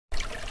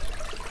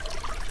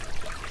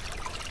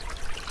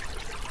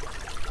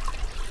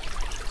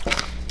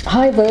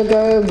Hi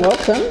Virgo,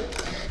 welcome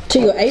to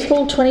your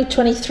April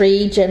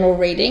 2023 general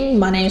reading.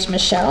 My name is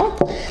Michelle.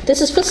 This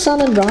is for Sun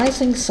and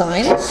Rising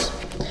signs.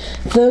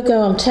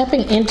 Virgo, I'm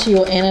tapping into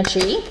your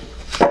energy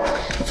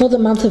for the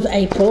month of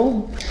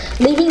April,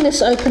 leaving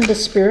this open to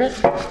Spirit,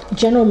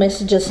 general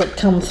messages that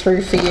come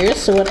through for you.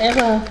 So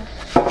whatever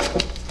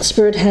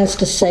Spirit has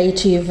to say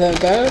to you,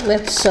 Virgo,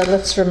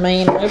 let's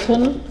remain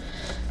open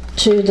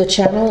to the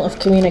channel of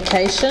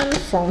communication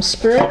from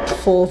Spirit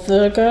for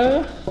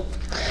Virgo.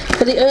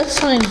 For the Earth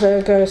sign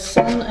Virgo,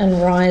 Sun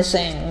and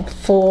Rising,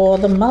 for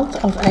the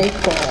month of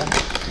April.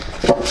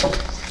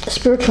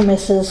 Spiritual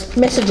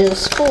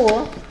messages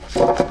for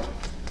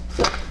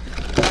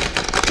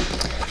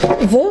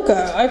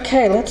Virgo.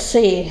 Okay, let's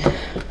see.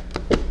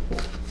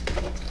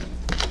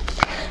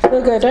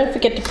 Virgo, don't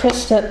forget to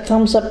press that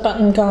thumbs up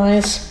button,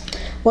 guys.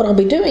 What I'll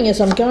be doing is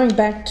I'm going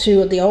back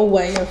to the old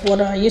way of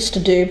what I used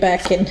to do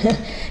back in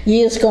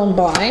years gone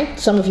by.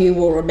 Some of you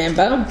will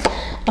remember.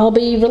 I'll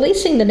be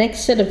releasing the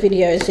next set of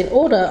videos in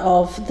order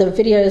of the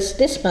videos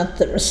this month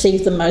that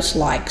receive the most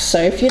likes. So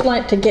if you'd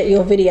like to get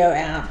your video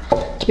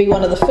out to be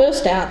one of the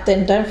first out,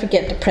 then don't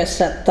forget to press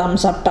that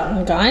thumbs up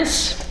button,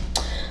 guys.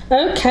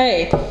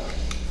 Okay.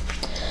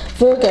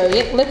 Virgo,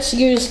 let's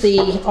use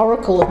the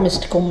Oracle of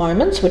Mystical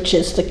Moments, which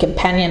is the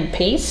companion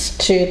piece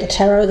to the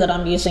tarot that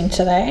I'm using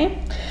today.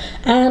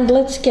 And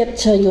let's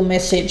get your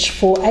message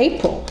for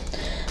April.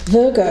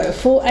 Virgo,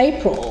 for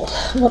April,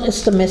 what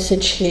is the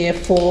message here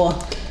for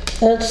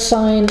Earth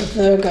sign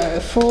Virgo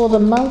for the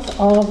month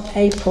of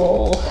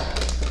April?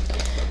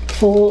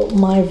 For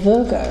my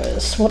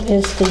Virgos, what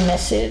is the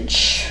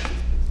message?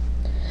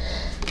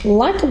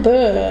 Like a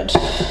bird.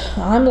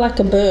 I'm like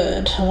a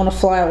bird. I want to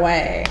fly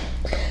away.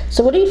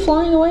 So what are you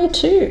flying away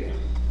to?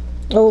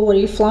 Or what are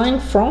you flying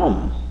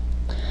from?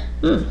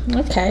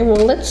 Okay,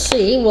 well, let's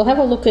see. We'll have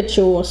a look at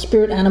your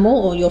spirit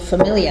animal or your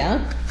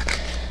familiar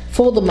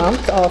for the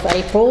month of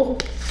April.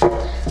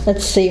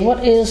 Let's see,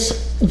 what is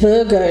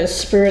Virgo's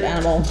spirit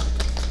animal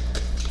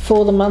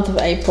for the month of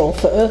April?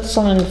 For Earth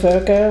sign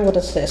Virgo, what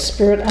is their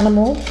spirit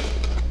animal?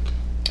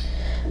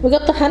 We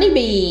got the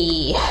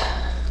honeybee.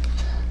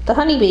 The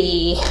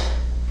honeybee.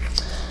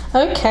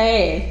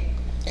 Okay.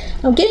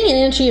 I'm getting an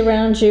energy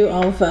around you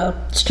of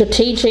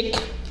strategic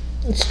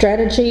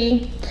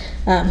strategy.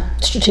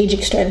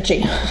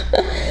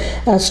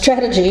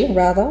 Strategy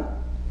rather.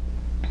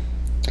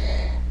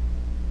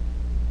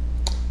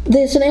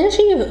 There's an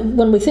energy of,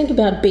 when we think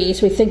about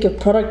bees, we think of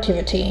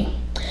productivity,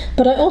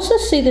 but I also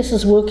see this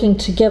as working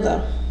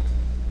together.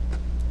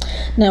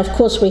 Now, of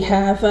course, we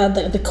have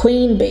the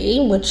queen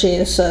bee, which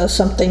is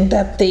something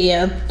that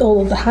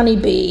all of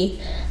the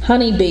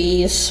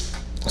honeybees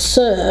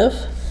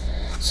serve.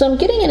 So I'm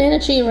getting an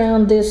energy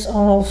around this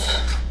of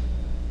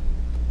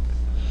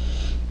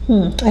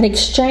an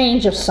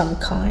exchange of some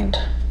kind.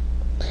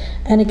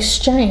 An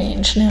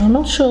exchange. Now, I'm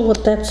not sure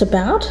what that's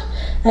about.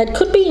 It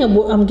could be,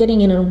 I'm getting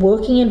in a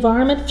working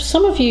environment. For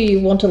some of you, you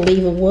want to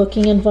leave a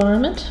working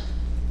environment.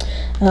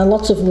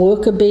 Lots of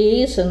worker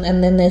bees,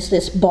 and then there's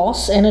this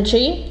boss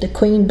energy, the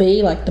queen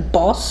bee, like the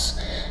boss.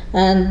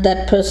 And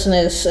that person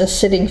is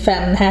sitting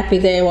fat and happy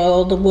there while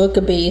all the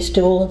worker bees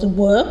do all of the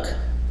work.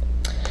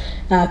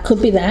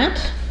 Could be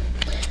that.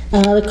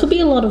 There could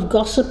be a lot of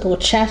gossip or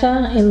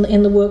chatter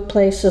in the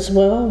workplace as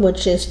well,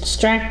 which is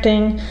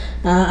distracting,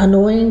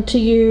 annoying to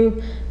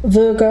you,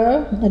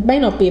 Virgo. It may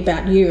not be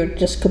about you, it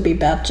just could be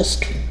about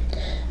just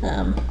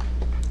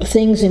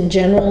things in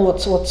general,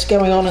 what's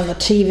going on in the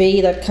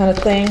TV, that kind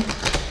of thing,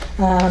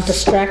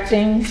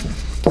 distracting.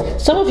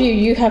 Some of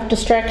you have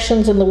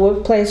distractions in the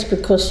workplace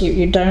because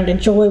you don't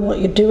enjoy what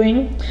you're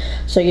doing,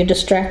 so you're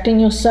distracting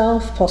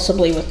yourself,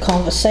 possibly with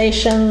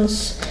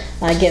conversations.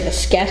 I get a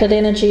scattered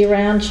energy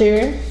around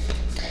you.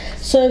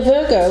 So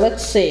Virgo,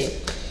 let's see.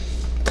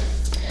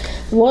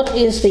 What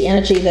is the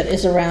energy that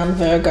is around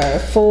Virgo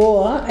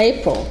for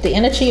April? The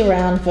energy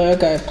around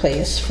Virgo,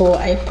 please, for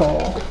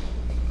April.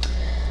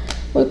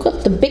 We've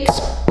got the big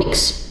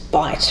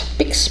spite.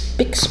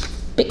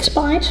 Big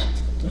spite?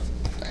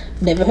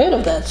 Never heard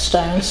of that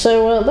stone.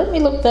 So let me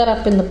look that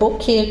up in the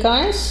book here,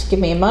 guys. Give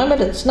me a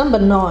moment. It's number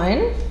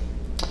 9.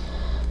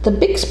 The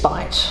big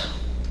spite.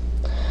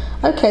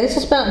 Okay, this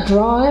is about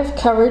drive,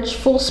 courage,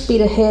 full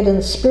speed ahead,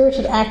 and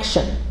spirited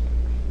action.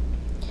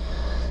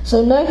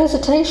 So no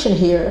hesitation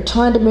here, a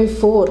time to move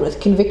forward with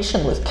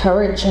conviction, with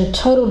courage, and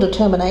total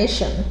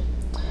determination.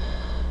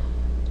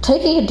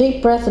 Taking a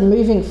deep breath and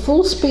moving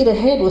full speed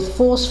ahead with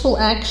forceful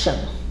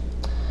action.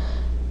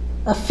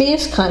 A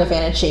fierce kind of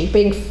energy,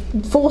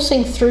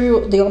 forcing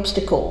through the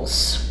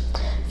obstacles.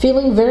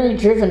 Feeling very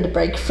driven to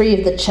break free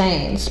of the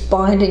chains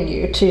binding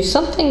you to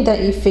something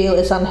that you feel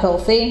is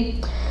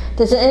unhealthy.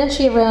 There's an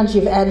energy around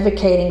you of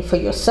advocating for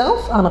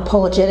yourself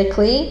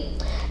unapologetically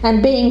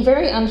and being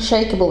very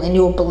unshakable in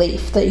your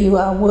belief that you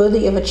are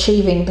worthy of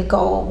achieving the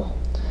goal.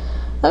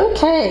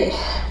 Okay.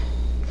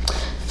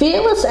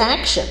 Fearless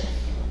action.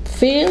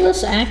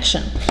 Fearless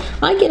action.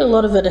 I get a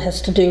lot of it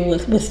has to do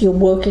with your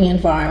working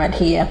environment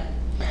here.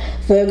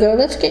 Virgo,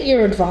 let's get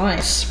your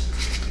advice.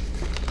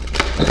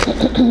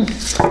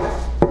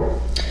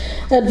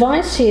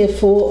 Advice here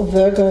for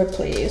Virgo,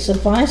 please.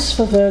 Advice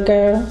for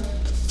Virgo.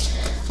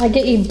 I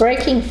get you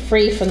breaking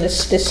free from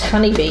this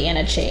honeybee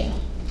energy.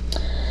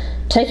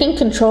 Taking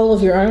control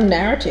of your own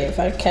narrative,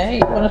 okay?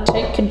 You want to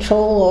take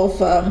control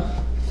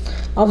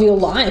of your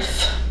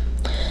life.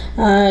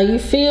 You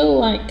feel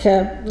like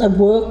a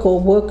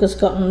work has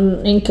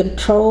gotten in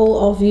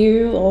control of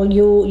you, or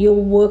you're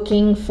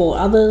working for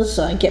others.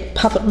 Get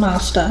puppet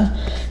master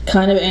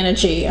kind of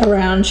energy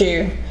around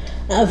you,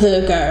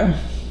 Virgo.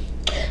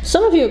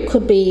 Some of you, it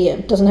could be,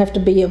 it doesn't have to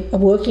be a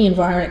working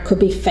environment, it could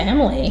be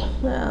family,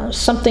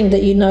 something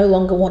that you no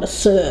longer want to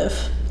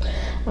serve.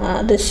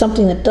 There's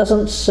something that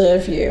doesn't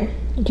serve you.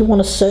 You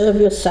want to serve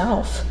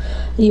yourself.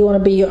 You want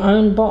to be your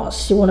own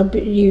boss.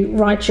 You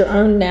write your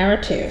own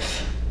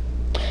narrative.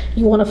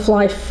 You want to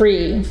fly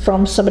free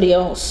from somebody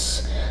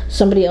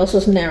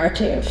else's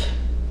narrative.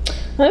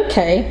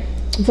 Okay,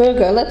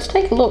 Virgo, let's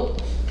take a look.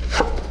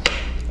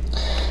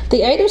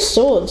 The Eight of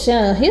Swords,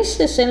 yeah, here's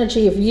this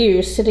energy of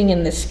you sitting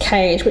in this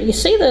cage, but you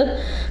see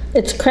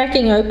it's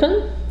cracking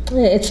open.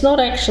 It's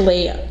not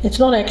actually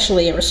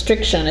a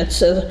restriction. It's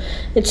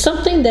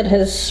something that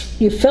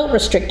you felt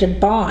restricted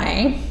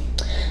by,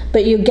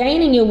 but you're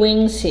gaining your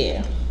wings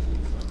here.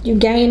 You're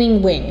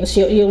gaining wings.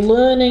 You're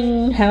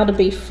learning how to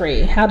be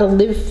free, how to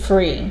live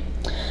free.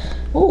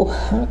 Oh,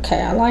 okay,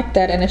 I like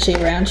that energy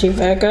around you,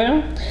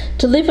 Virgo.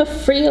 To live a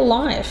freer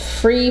life,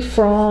 free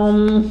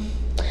from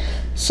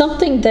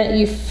something that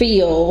you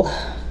feel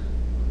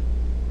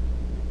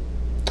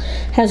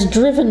has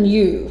driven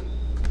you.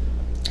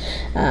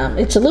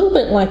 It's a little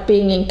bit like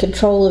being in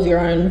control of your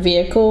own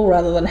vehicle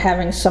rather than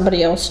having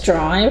somebody else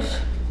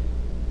drive.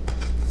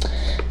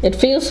 It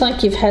feels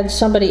like you've had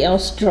somebody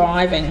else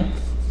driving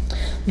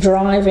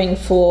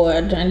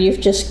forward and you've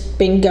just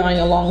been going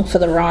along for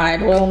the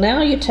ride. Well,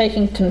 now you're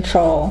taking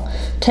control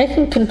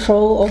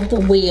of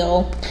the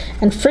wheel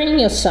and freeing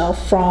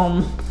yourself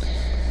from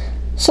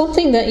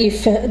something that you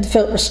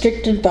felt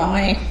restricted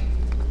by.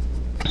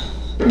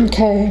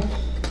 Okay,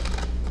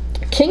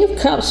 King of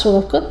Cups.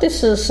 Well, I've got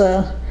this is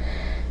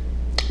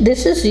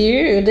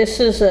you. This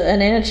is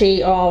an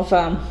energy of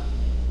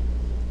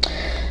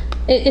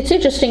it's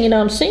interesting, you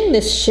know, I'm seeing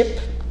this ship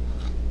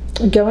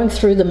going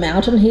through the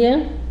mountain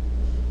here,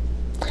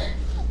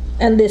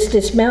 and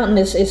this mountain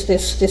is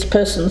this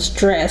person's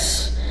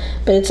dress,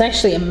 but it's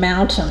actually a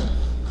mountain.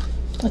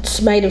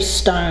 It's made of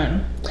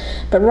stone,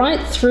 but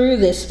right through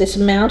this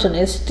mountain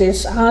is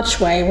this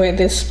archway where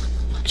this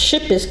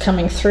ship is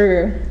coming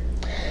through.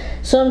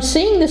 So I'm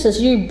seeing this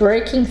as you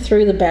breaking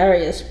through the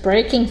barriers,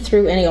 breaking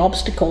through any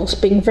obstacles,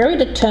 being very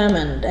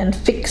determined and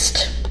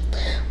fixed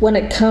when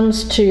it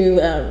comes to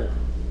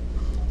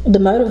the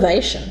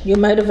motivation, your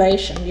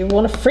motivation. You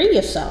want to free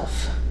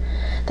yourself.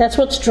 That's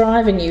what's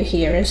driving you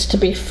here, is to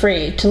be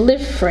free, to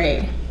live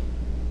free,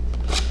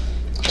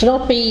 to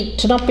not be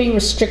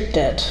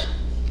restricted.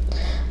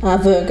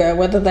 Virgo,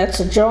 whether that's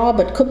a job,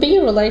 it could be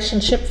a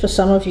relationship for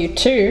some of you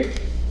too.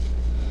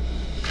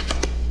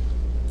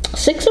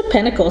 Six of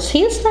Pentacles.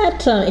 Here's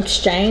that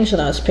exchange that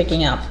I was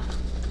picking up,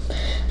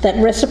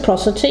 that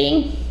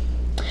reciprocity,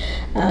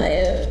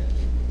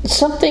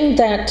 something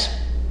that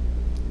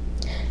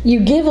you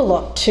give a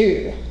lot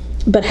to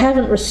but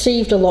haven't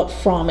received a lot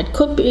from. It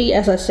could be,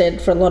 as I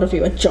said, for a lot of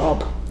you, a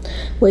job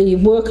where you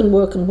work and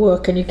work and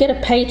work and you get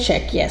a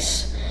paycheck,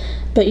 yes,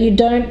 but you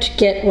don't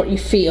get what you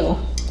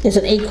feel is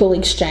an equal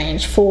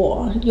exchange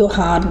for your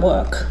hard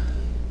work.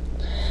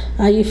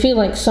 You feel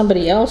like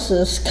somebody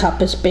else's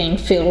cup is being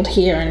filled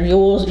here, and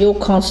you're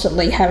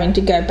constantly having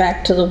to go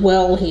back to the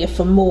well here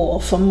for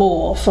more, for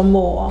more, for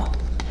more.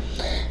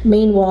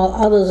 Meanwhile,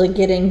 others are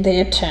getting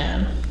their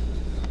turn.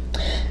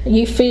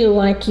 You feel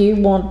like you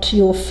want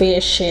your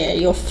fair share,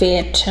 your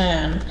fair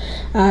turn.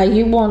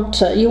 You want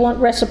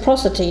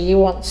reciprocity. You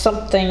want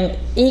something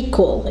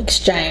equal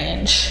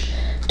exchange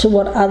to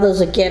what others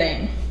are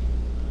getting.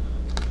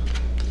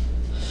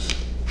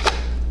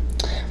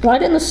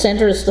 Right in the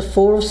center is the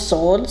Four of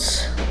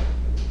Swords.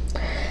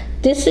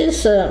 This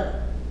is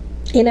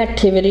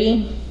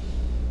inactivity,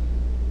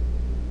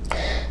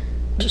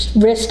 just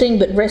resting,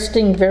 but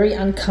resting very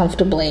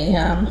uncomfortably.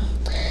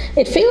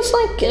 It feels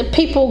like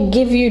people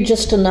give you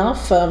just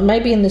enough.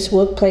 Maybe in this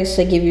workplace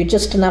they give you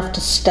just enough to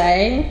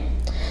stay.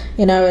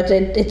 You know,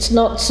 it's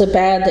not so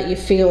bad that you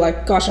feel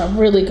like, gosh, I've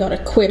really got to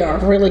quit, or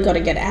I've really got to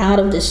get out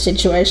of this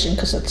situation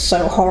because it's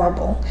so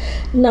horrible.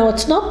 No,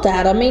 it's not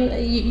that. I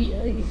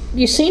mean,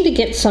 you seem to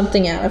get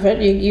something out of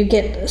it. You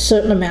get a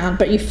certain amount,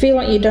 but you feel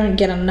like you don't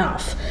get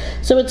enough.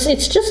 So it's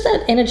just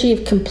that energy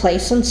of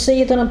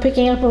complacency that I'm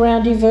picking up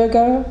around you,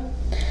 Virgo.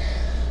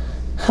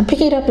 I'm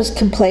picking it up as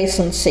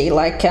complacency,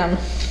 like, yeah,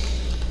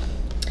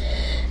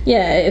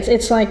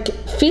 it's like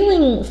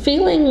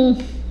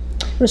feeling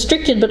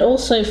restricted, but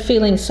also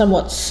feeling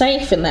somewhat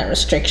safe in that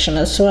restriction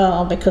as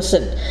well, because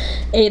you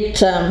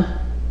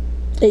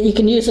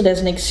can use it as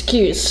an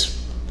excuse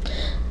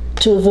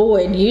to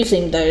avoid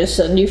using those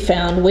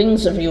newfound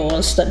wings of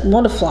yours that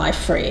want to fly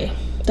free,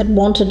 that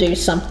want to do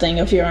something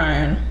of your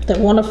own, that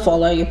want to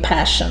follow your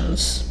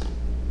passions.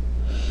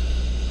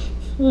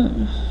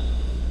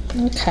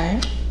 Okay.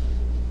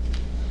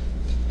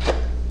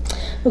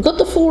 We've got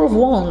the Four of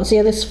Wands.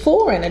 Yeah, this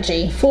Four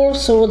energy, Four of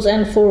Swords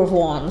and Four of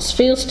Wands,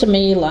 feels to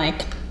me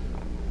like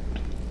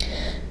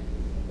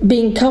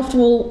being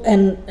comfortable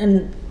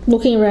and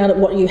looking around at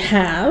what you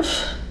have.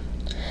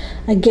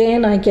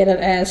 Again, I get it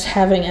as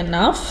having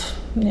enough.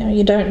 You know,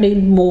 you don't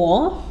need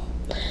more.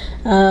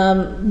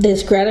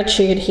 There's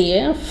gratitude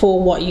here for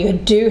what you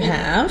do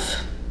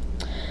have.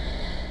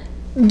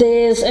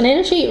 There's an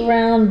energy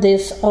around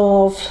this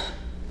of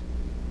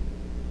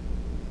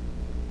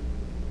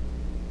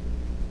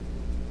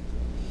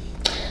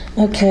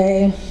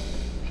okay.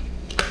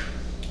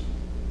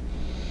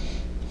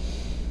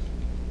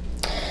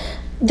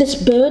 This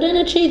bird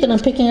energy that I'm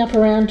picking up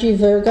around you,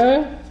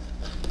 Virgo,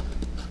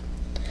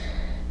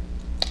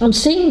 I'm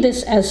seeing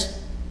this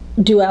as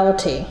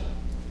duality,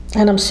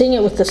 and I'm seeing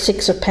it with the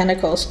Six of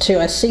Pentacles too.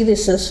 I see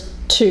this as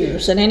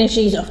twos, and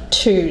energies of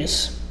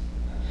twos.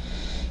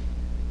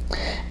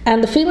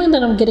 And the feeling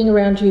that I'm getting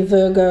around you,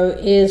 Virgo,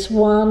 is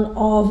one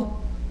of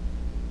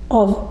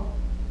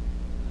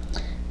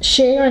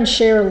share and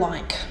share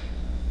alike.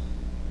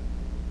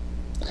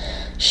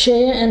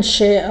 Share and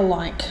share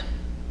alike.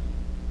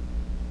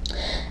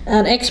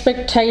 An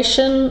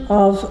expectation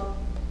of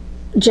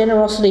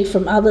generosity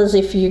from others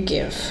if you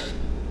give.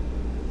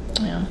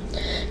 Yeah.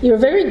 You're a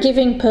very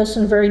giving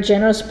person, very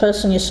generous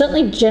person. You're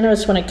certainly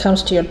generous when it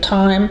comes to your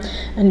time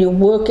and your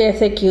work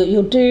ethic.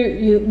 You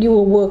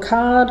will work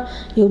hard.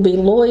 You'll be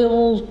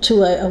loyal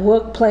to a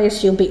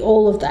workplace. You'll be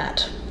all of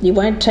that. You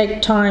won't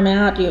take time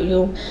out.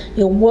 You'll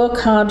work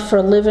hard for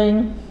a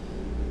living.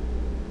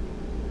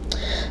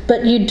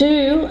 But you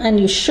do and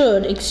you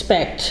should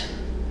expect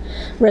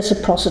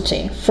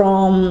reciprocity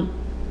from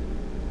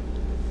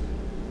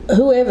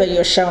whoever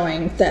you're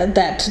showing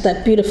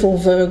that beautiful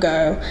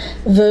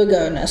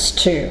Virgo-ness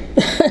to,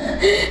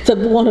 for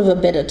want of a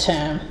better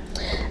term.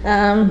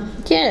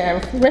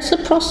 Yeah,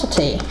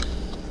 reciprocity.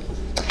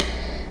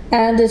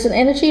 And there's an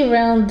energy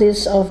around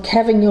this of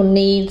having your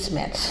needs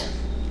met.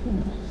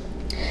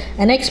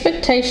 An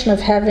expectation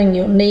of having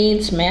your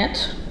needs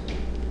met.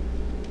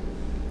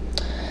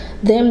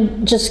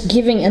 Them just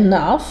giving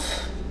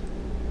enough.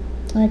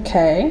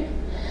 Okay.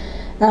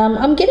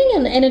 I'm getting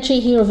an energy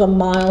here of a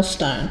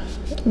milestone.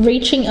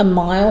 Reaching a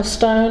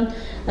milestone.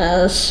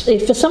 For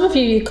some of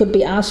you, you could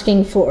be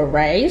asking for a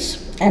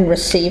raise and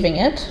receiving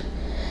it.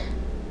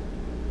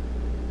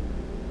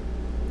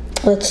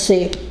 Let's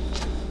see.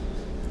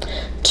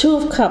 Two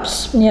of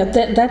Cups. Yeah,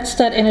 that's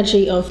that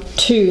energy of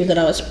two that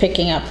I was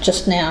picking up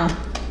just now.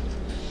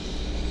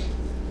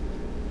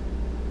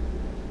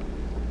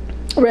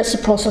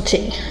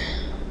 Reciprocity.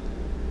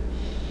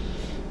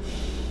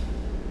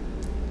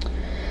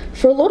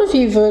 For a lot of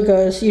you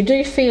Virgos, you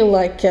do feel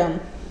like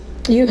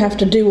you have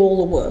to do all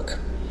the work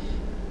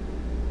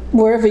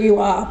wherever you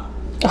are.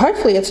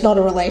 Hopefully it's not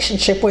a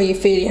relationship where you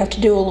feel you have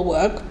to do all the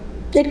work.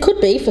 It could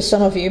be for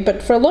some of you,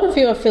 but for a lot of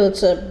you I feel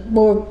it's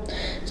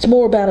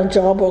more about a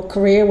job or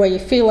career where you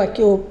feel like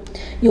you're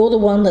the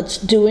one that's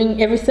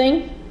doing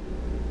everything.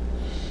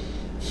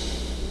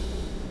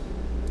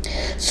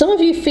 Some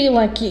of you feel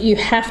like you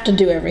have to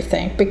do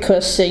everything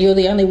because you're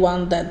the only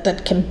one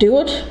that can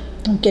do it.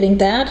 I'm getting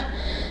that.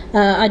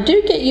 I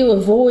do get you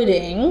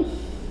avoiding,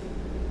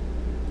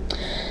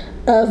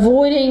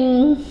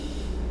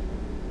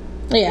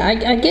 yeah,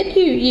 I get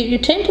you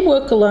tend to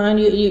work alone.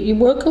 You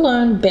work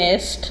alone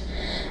best.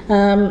 For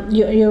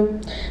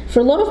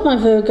a lot of my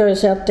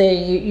Virgos out there,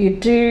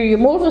 you're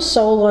more of a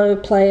solo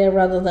player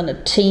rather than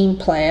a team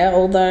player,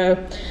 although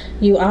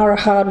you are a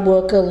hard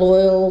worker,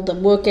 loyal, the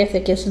work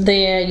ethic is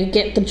there, you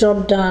get the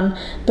job done,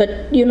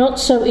 but you're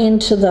not so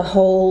into the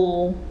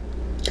whole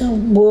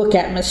work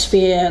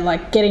atmosphere,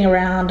 like getting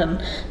around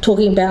and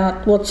talking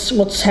about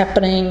what's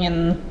happening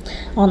and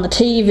on the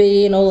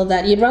TV and all of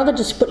that. You'd rather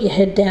just put your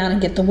head down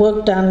and get the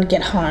work done and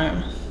get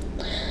home.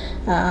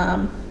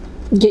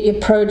 Get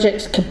your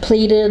projects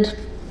completed.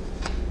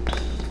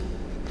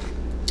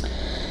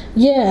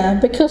 Yeah,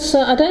 because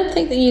I don't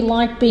think that you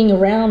like being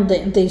around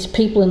these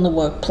people in the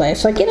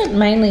workplace. I get it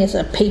mainly as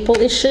a people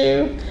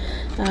issue.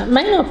 It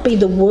may not be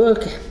the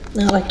work.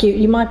 Like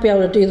you might be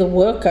able to do the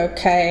work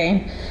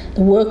okay.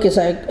 The work is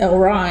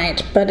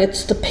alright, but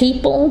it's the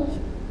people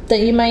that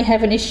you may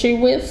have an issue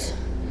with.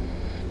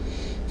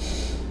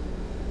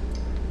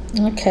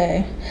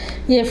 Okay.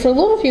 Yeah, for a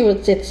lot of you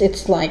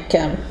it's like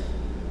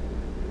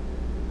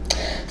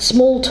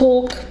small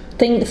talk,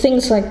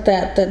 things like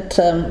that,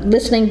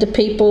 listening to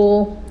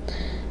people.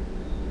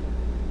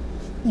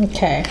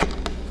 Okay.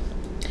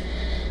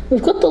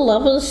 We've got the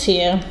Lovers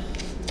here.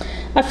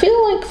 I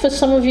feel like for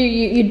some of you,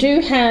 you do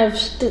have...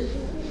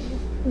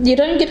 You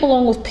don't get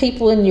along with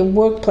people in your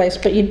workplace,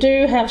 but you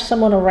do have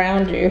someone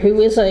around you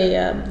who is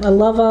a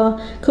lover.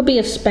 Could be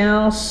a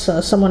spouse,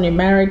 someone you're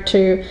married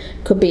to.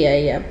 Could be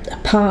a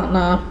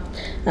partner,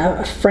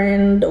 a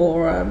friend,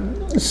 or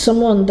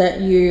someone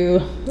that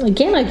you...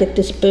 Again, I get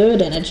this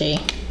bird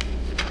energy.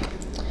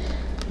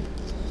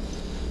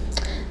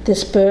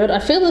 This bird. I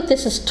feel that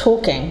this is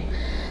talking,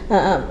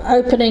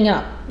 opening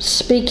up,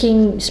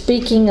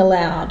 speaking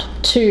aloud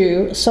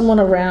to someone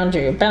around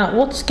you about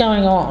what's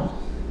going on.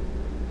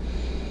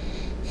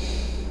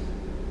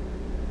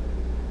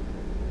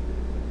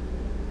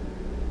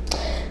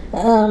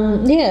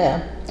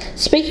 Yeah,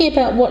 speaking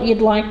about what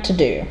you'd like to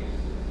do.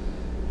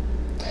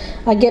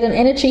 I get an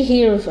energy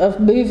here of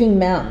moving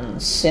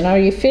mountains. You know,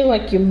 you feel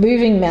like you're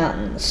moving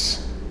mountains.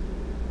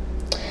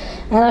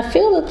 And I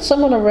feel that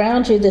someone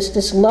around you,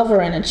 this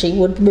lover energy,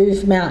 would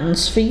move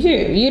mountains for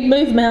you. You'd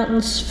move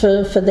mountains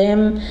for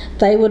them.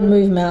 They would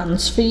move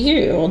mountains for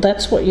you. Or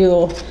that's what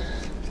you're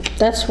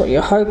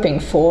hoping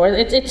for.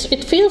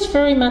 It feels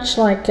very much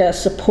like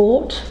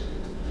support,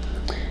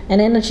 an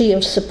energy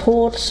of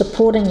support,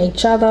 supporting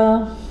each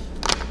other.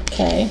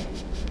 Okay.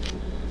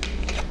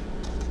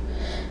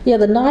 Yeah,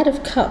 the Knight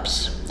of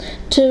Cups.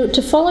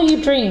 To follow your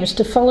dreams,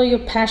 to follow your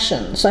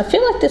passions. I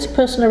feel like this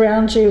person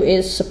around you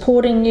is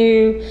supporting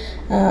you,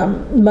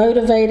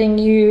 motivating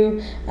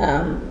you,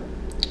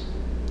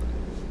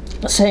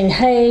 saying,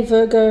 "Hey,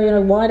 Virgo, you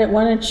know, why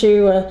don't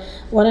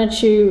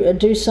you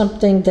do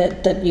something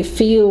that you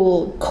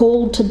feel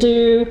called to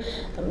do,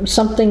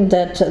 something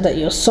that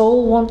your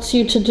soul wants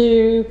you to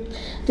do."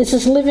 This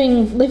is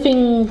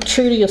living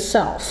true to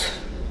yourself,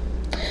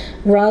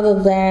 rather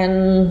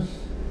than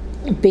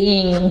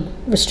being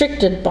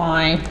restricted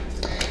by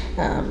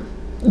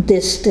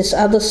this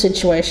other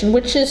situation,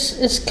 which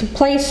is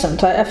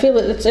complacent. I feel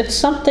that it's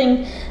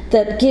something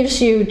that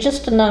gives you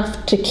just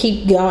enough to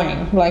keep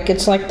going. Like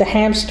it's like the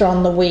hamster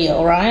on the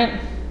wheel, right?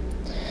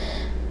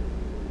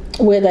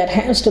 Where that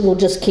hamster will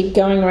just keep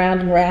going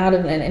round and round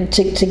and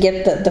to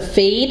get the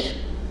feed.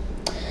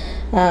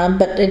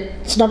 But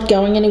it's not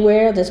going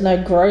anywhere. There's no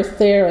growth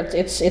there.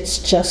 It's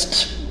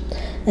just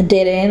a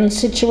dead end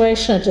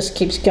situation. It just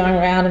keeps going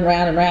round and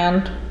round and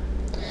round,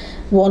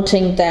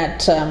 wanting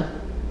that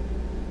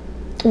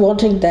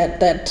what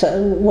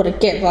it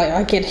get. Like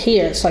I get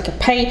here, it's like a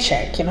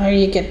paycheck. You know,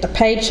 you get the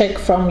paycheck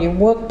from your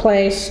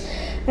workplace,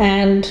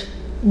 and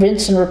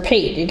rinse and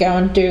repeat. You go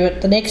and do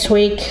it the next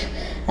week,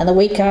 and the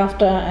week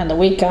after, and the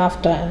week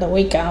after, and the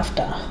week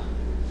after.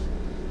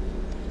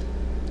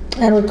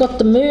 And we've got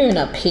the moon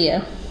up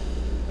here.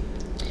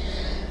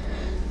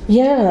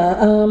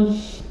 Yeah,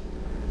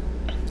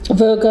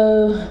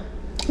 Virgo,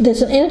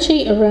 there's an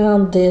energy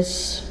around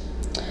this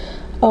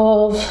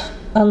of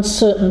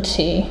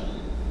uncertainty.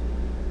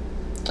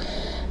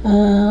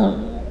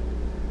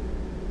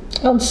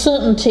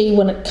 Uncertainty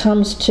when it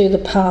comes to the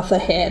path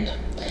ahead.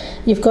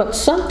 You've got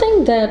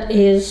something that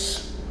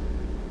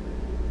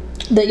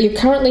you're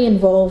currently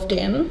involved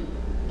in.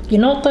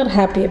 You're not that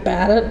happy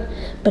about it,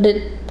 but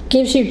it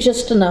gives you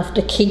just enough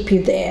to keep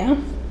you there.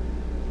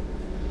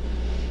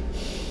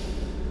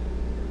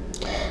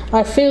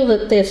 I feel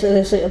that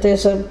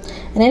there's an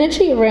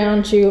energy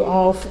around you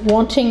of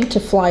wanting to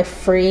fly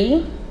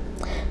free,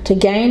 to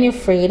gain your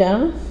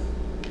freedom.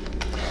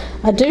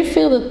 I do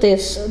feel that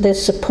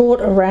there's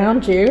support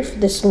around you,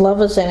 this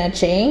lover's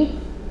energy.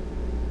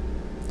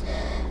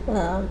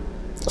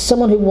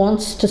 Someone who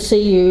wants to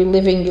see you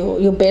living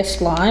your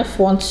best life,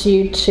 wants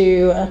you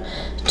to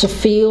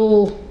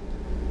feel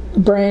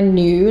brand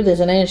new. There's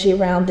an energy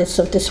around this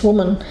of this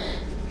woman.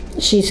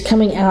 She's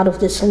coming out of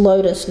this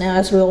lotus. Now,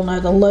 as we all know,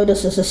 the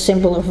lotus is a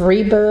symbol of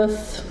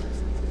rebirth,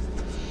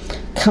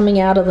 coming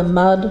out of the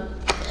mud.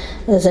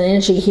 There's an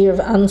energy here of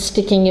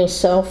unsticking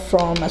yourself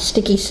from a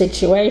sticky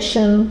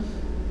situation.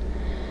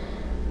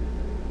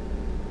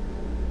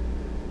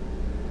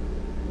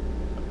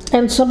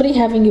 And somebody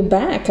having your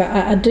back.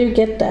 I do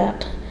get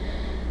that.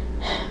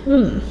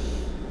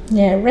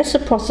 Yeah,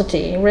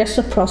 reciprocity.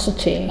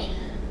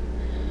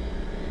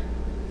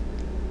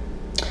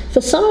 For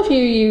some of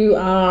you, you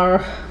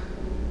are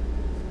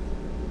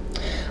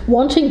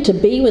wanting to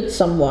be with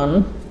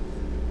someone,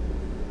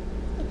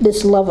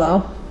 this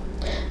lover,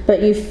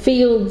 but you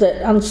feel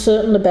that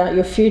uncertain about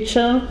your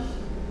future,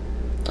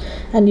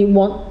 and you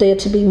want there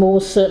to be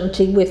more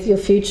certainty with your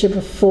future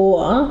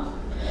before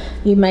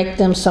you make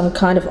them some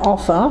kind of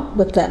offer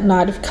with that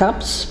Knight of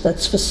Cups.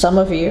 That's for some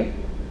of you.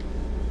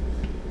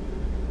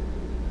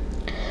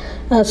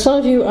 Some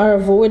of you are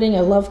avoiding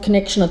a love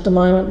connection at the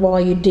moment while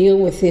you deal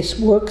with this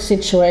work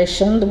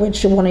situation,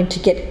 which you're wanting to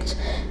get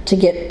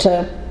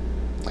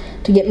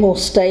more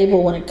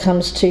stable when it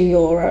comes to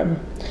your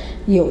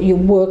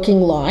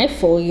working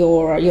life or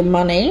your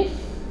money.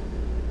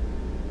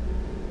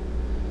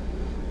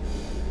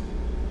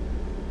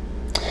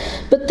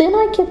 But then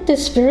I get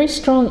this very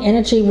strong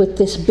energy with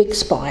this big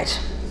spite.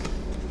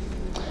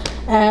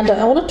 And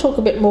I want to talk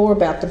a bit more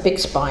about the big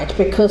spite,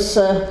 because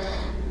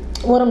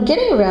what I'm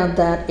getting around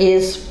that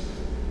is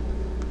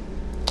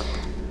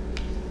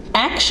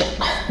action.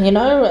 You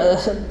know,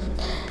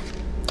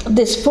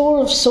 this Four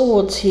of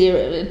Swords here,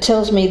 it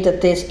tells me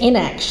that there's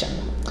inaction,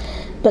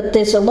 but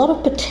there's a lot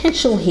of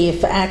potential here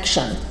for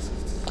action.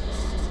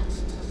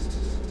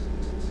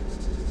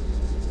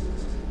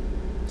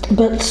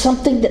 But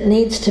something that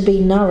needs to be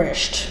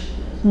nourished.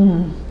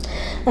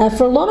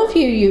 For a lot of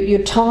you, you're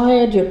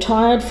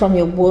tired from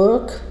your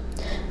work.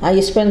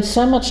 You spend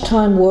so much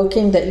time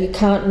working that you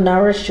can't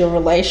nourish your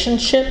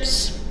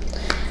relationships,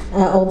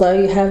 although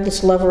you have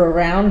this lover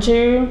around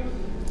you.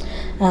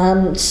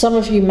 Some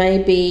of you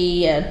may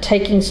be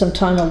taking some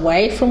time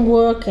away from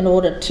work in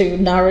order to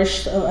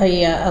nourish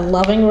a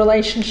loving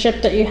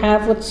relationship that you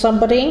have with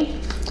somebody.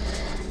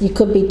 You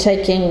could be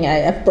taking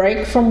a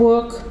break from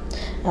work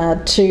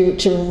to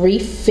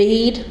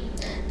refeed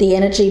the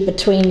energy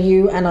between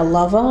you and a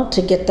lover,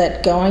 to get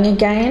that going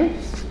again.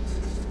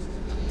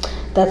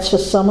 That's for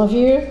some of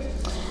you.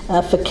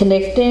 For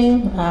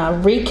connecting,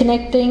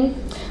 reconnecting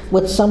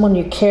with someone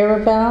you care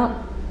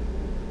about.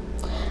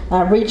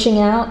 Reaching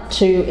out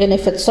to, and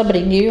if it's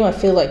somebody new, I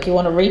feel like you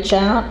want to reach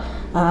out,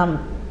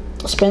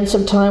 spend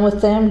some time with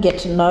them, get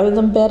to know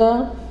them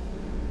better.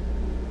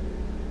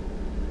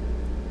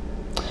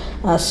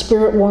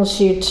 Spirit wants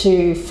you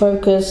to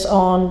focus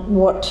on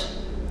what,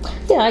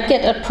 I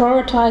get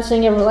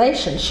prioritizing a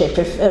relationship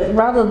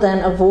rather than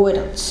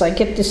avoidance. I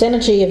get this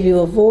energy of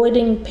you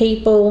avoiding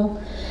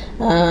people.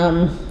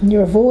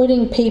 You're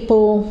avoiding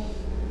people.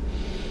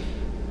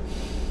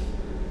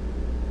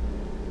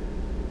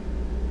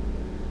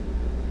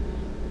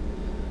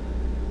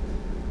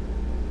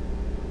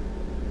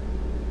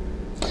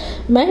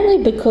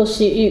 Mainly because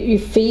you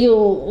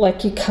feel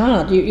like you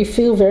can't. You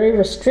feel very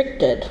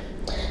restricted.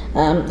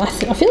 I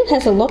feel it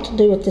has a lot to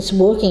do with this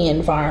working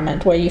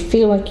environment where you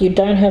feel like you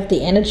don't have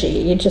the energy.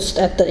 You just,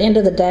 at the end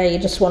of the day, you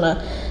just want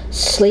to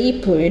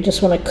sleep, or you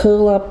just want to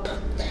curl up,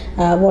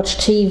 watch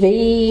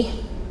TV.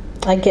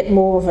 I get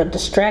more of a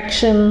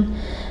distractions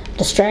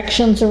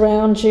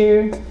around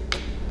you.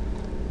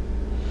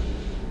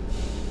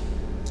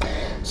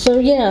 So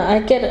yeah, I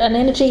get an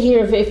energy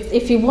here of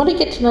if you want to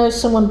get to know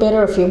someone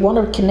better, if you want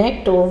to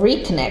connect or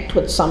reconnect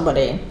with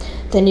somebody,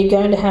 then you're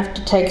going to have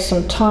to take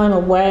some time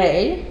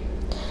away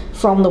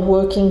from the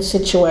working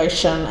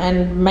situation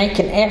and make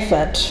an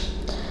effort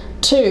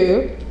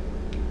to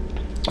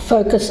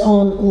focus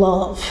on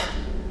love.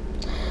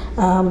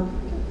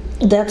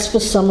 That's for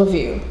some of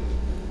you.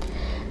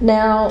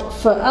 Now,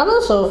 for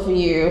others of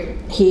you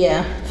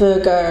here,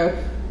 Virgo,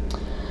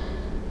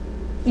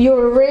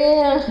 you're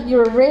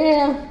a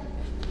rare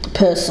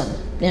person.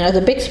 You know,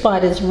 the big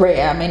spider is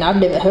rare. I mean, I've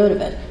never heard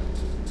of it.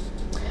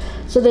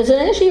 So there's an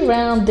energy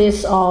around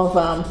this of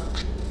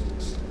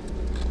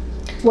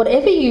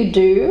whatever you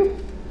do,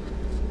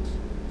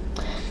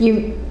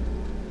 you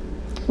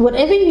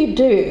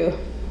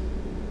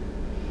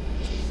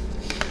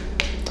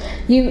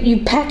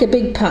pack a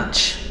big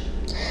punch.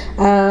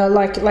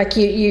 Like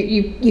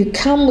you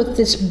come with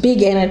this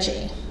big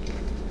energy.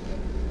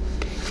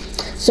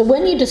 So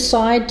when you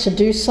decide to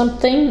do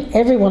something,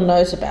 everyone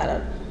knows about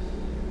it.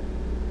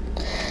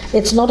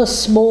 It's not a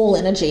small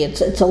energy,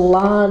 it's a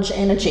large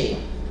energy.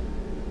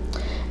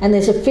 And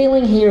there's a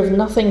feeling here of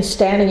nothing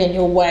standing in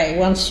your way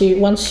once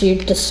you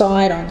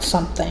decide on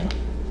something.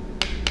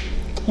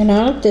 You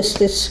know,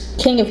 this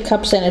King of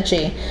Cups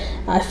energy.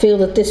 I feel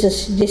that this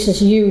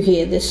is you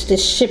here,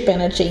 this ship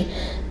energy,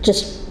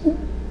 just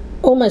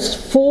almost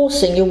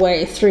forcing your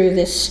way through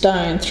this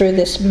stone, through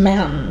this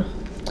mountain,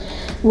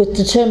 with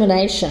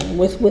determination,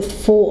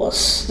 with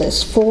force.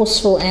 There's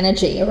forceful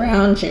energy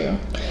around you.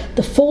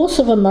 The force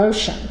of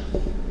emotion.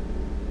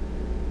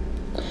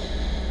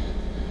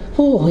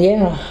 Oh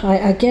yeah,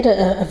 I get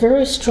a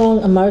very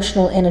strong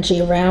emotional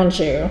energy around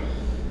you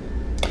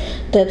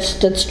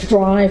that's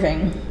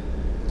driving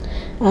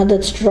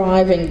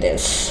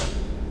this.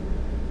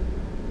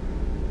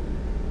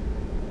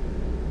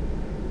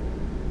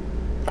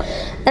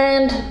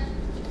 And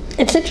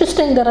it's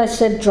interesting that I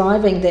said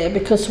driving there,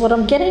 because what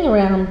I'm getting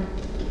around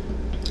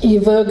you,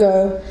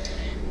 Virgo,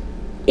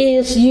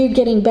 is you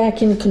getting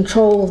back in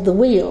control of the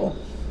wheel.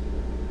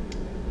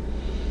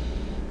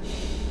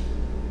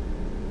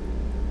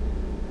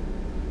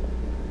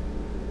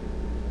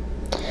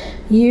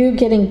 You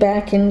getting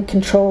back in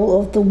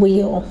control of the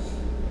wheel.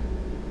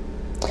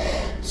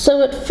 So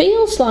it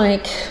feels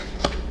like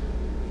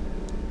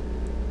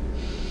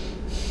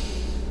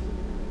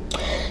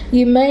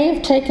you may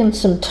have taken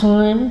some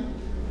time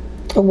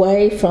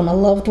away from a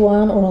loved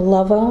one or a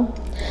lover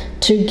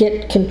to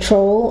get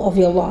control of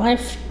your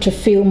life, to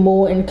feel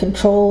more in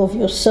control of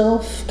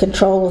yourself,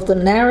 control of the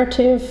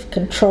narrative,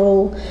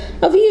 control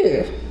of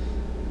you.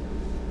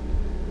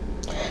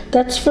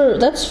 That's for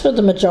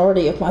the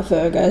majority of my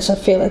Virgos. I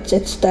feel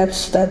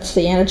that's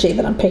the energy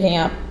that I'm picking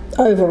up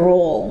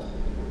overall.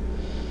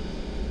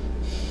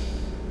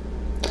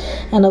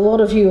 And a lot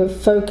of you have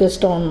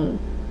focused on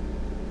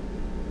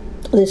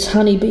this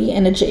honeybee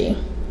energy.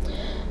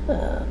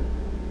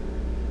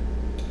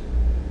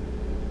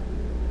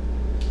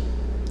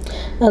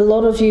 A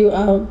lot of you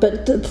are,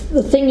 but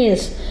the thing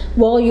is,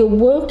 while you're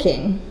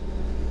working,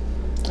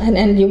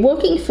 and you're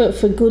working for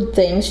good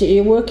things,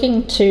 you're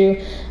working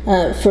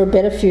for a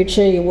better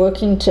future, you're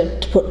working to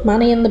put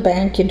money in the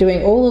bank, you're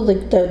doing all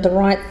of the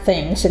right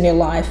things in your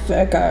life,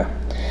 Virgo.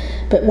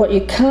 But what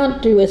you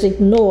can't do is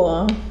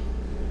ignore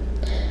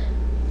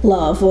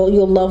love or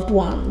your loved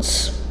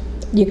ones.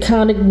 You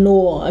can't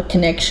ignore a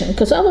connection,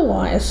 because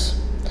otherwise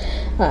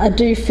I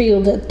do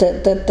feel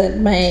that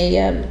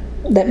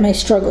may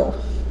struggle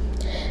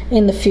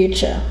in the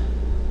future.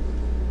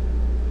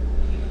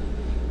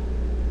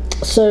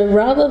 So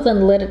rather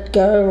than let it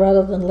go,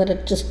 rather than let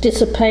it just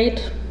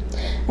dissipate,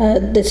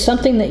 there's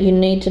something that you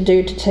need to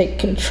do to take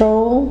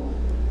control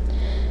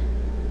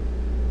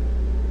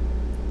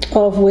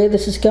of where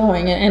this is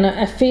going, and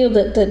I feel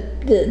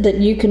that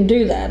you can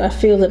do that. I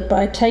feel that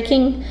by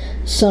taking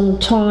some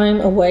time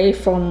away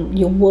from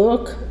your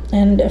work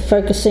and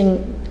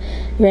focusing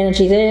your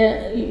energy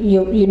there,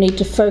 you need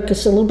to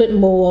focus a little bit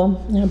more,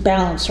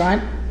 balance,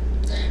 right?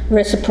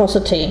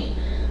 Reciprocity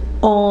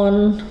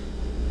on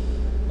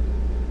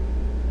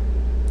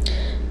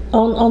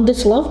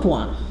this loved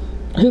one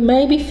who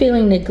may be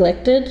feeling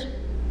neglected.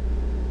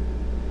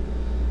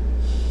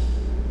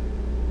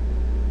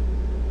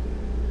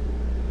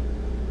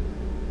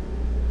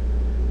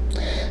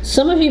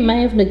 Some of you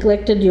may have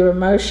neglected your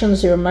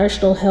emotions, your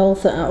emotional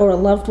health, or a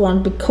loved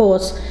one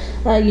because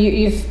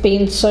you've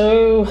been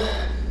so...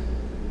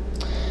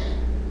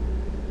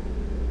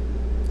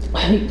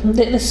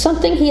 There's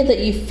something here that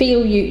you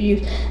feel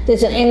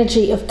there's an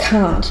energy of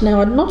can't.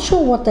 Now, I'm not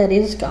sure what that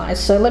is, guys,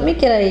 so let me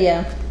get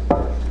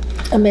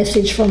a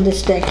message from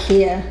this deck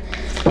here.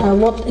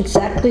 What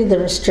exactly the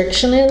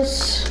restriction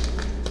is,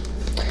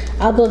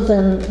 other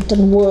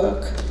than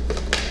work.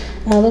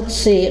 Let's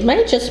see, it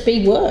may just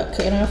be work,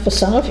 for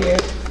some of you.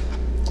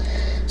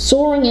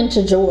 Soaring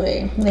into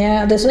joy.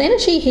 Now, there's an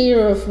energy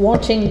here of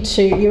wanting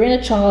to, your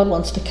inner child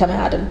wants to come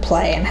out and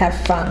play and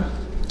have fun.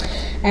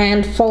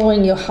 And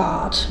following your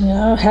heart,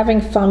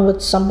 having fun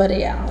with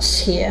somebody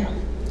else here.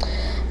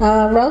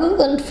 Rather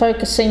than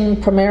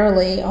focusing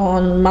primarily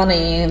on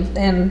money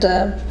and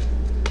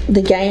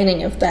the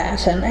gaining of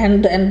that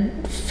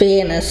and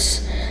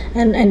fairness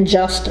and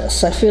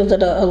justice. I feel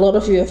that a lot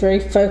of you are very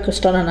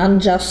focused on an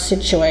unjust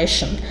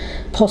situation,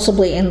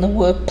 possibly in the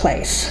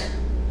workplace.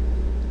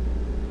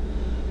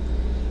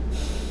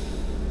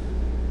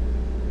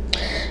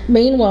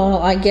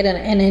 Meanwhile, I get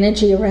an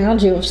energy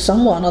around you of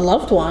someone, a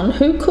loved one,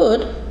 who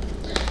could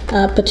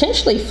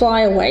potentially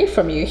fly away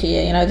from you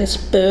here. This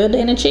bird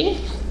energy.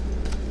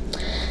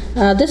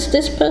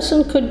 This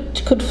person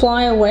could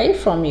fly away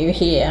from you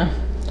here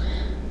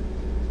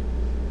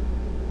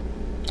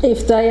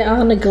if they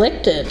are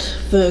neglected,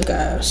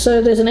 Virgo.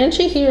 So there's an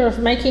energy here of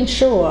making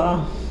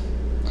sure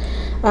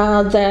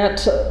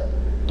that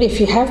if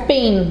you have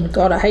been,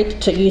 God, I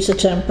hate to use the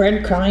term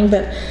breadcrumbing,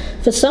 but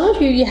for some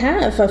of you, you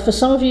have. For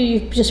some of you,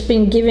 you've just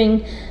been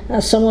giving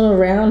someone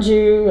around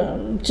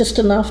you just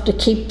enough to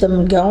keep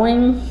them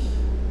going,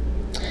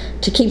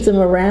 to keep them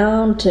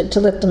around, to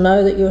let them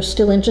know that you're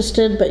still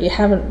interested, but you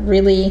haven't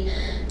really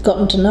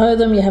gotten to know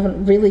them, you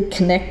haven't really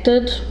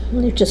connected.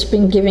 You've just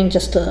been giving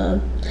just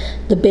the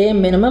bare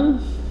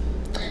minimum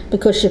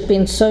because you've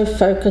been so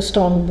focused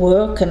on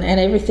work and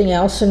everything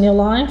else in your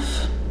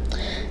life.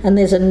 And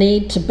there's a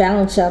need to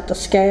balance out the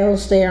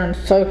scales there and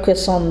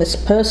focus on this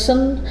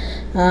person.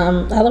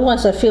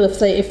 Otherwise, I feel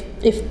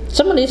if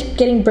someone is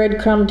getting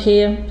breadcrumbed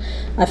here,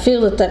 I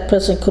feel that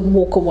person could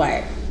walk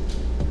away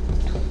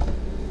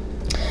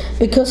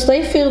because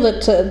they feel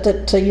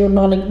that you're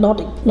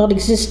not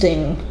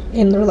existing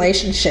in the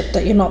relationship,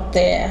 that you're not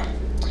there.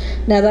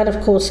 Now, that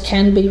of course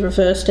can be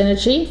reversed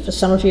energy. For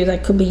some of you,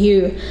 that could be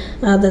you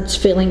that's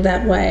feeling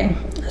that way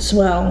as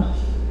well.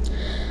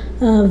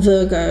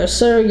 Virgo.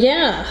 So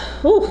yeah,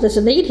 there's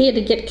a need here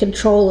to get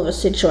control of a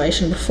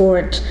situation before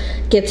it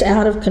gets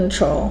out of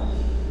control.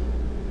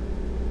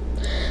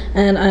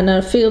 And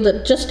I feel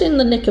that just in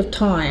the nick of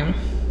time,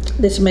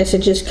 this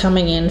message is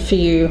coming in for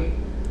you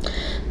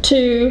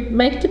to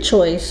make the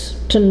choice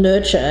to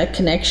nurture a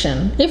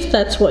connection, if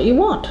that's what you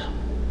want.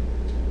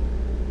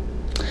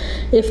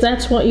 If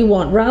that's what you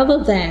want,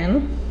 rather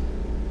than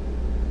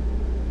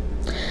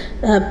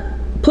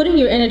putting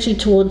your energy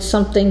towards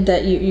something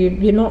that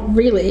you're not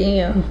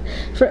really...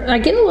 I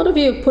get a lot of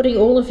you putting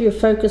all of your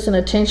focus and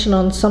attention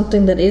on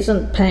something that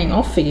isn't paying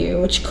off for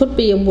you, which could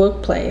be a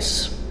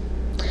workplace,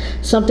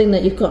 something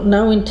that you've got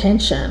no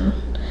intention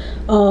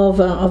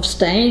of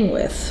staying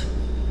with.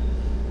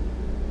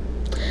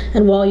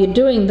 And while you're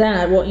doing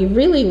that, what you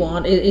really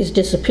want is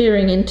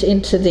disappearing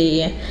into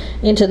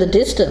the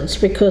distance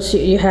because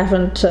you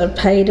haven't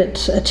paid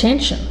it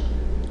attention.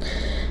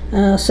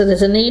 So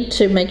there's a need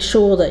to make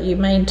sure that you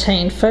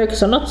maintain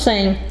focus. I'm not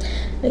saying,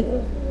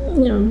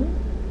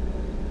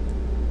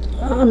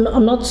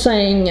 I'm not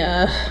saying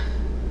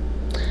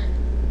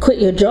quit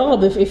your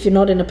job if you're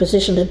not in a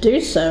position to do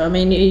so. I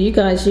mean, you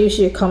guys use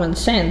your common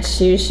sense,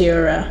 use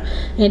your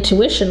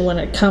intuition when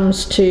it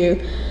comes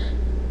to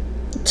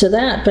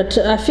that. But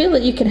I feel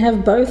that you can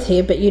have both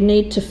here, but you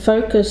need to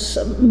focus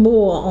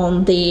more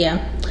on the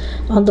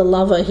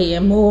lover here,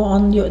 more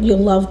on your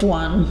loved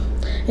one,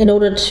 in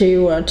order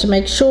to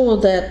make sure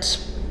that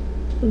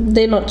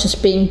they're not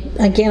just being,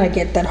 again, I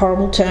get that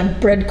horrible term,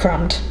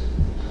 breadcrumbed.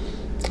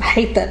 I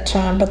hate that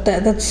term, but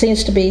that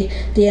seems to be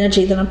the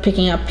energy that I'm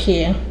picking up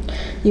here.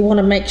 You want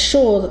to make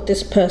sure that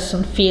this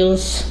person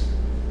feels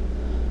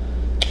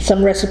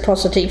some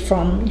reciprocity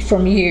from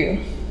you.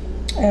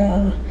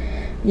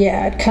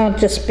 Yeah, it can't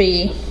just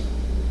be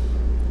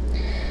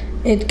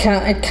It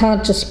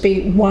can't just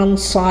be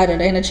one-sided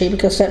energy,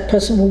 because that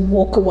person will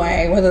walk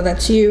away, whether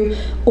that's you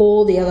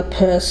or the other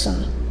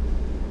person.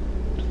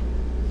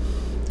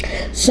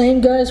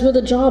 Same goes with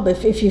a job.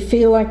 If you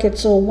feel like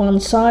it's all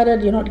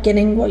one-sided, you're not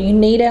getting what you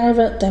need out of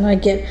it, then I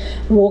get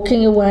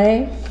walking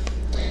away,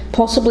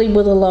 possibly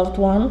with a loved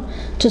one,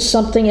 to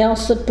something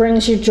else that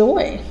brings you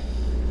joy.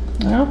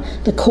 You know,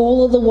 the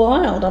call of the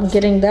wild, I'm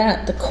getting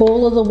that. The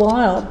call of the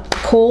wild, the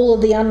call of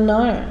the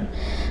unknown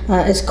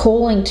is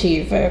calling to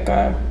you,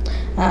 Virgo.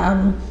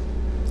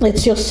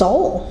 It's your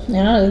soul. You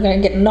know, you're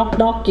going to get knock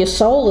knock. Your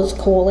soul is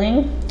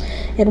calling.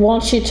 It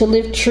wants you to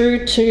live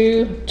true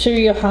to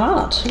your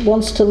heart. It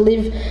wants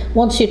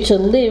you to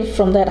live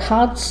from that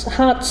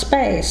heart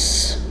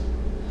space.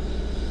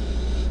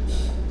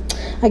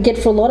 I get,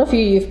 for a lot of you,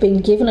 you've been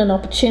given an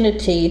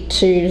opportunity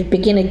to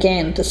begin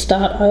again, to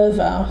start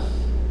over,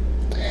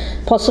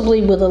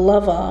 possibly with a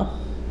lover,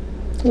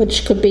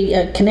 which could be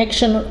a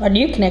connection, a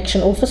new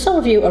connection, or for some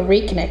of you, a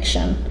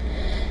reconnection.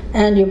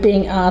 And you're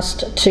being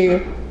asked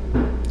to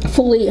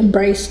fully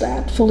embrace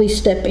that, fully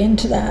step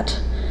into that.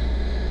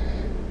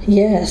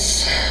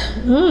 Yes.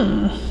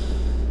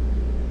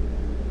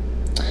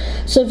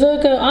 So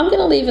Virgo, I'm going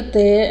to leave it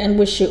there and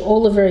wish you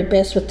all the very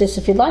best with this.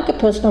 If you'd like a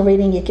personal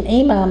reading, you can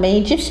email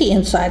me,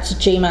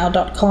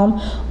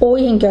 gypsyinsights@gmail.com, or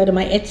you can go to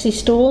my Etsy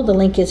store. The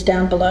link is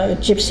down below,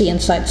 Gypsy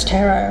Insights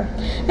Tarot,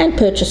 and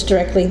purchase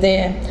directly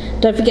there.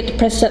 Don't forget to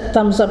press that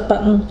thumbs up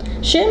button.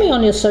 Share me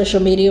on your social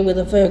media with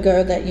a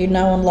Virgo that you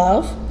know and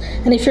love.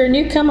 And if you're a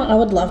newcomer, I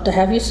would love to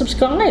have you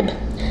subscribe.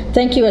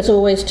 Thank you, as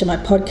always, to my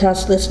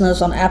podcast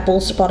listeners on Apple,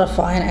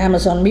 Spotify, and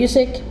Amazon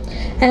Music.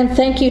 And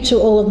thank you to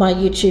all of my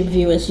YouTube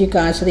viewers. You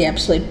guys are the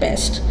absolute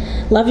best.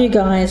 Love you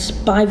guys.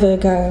 Bye,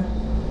 Virgo.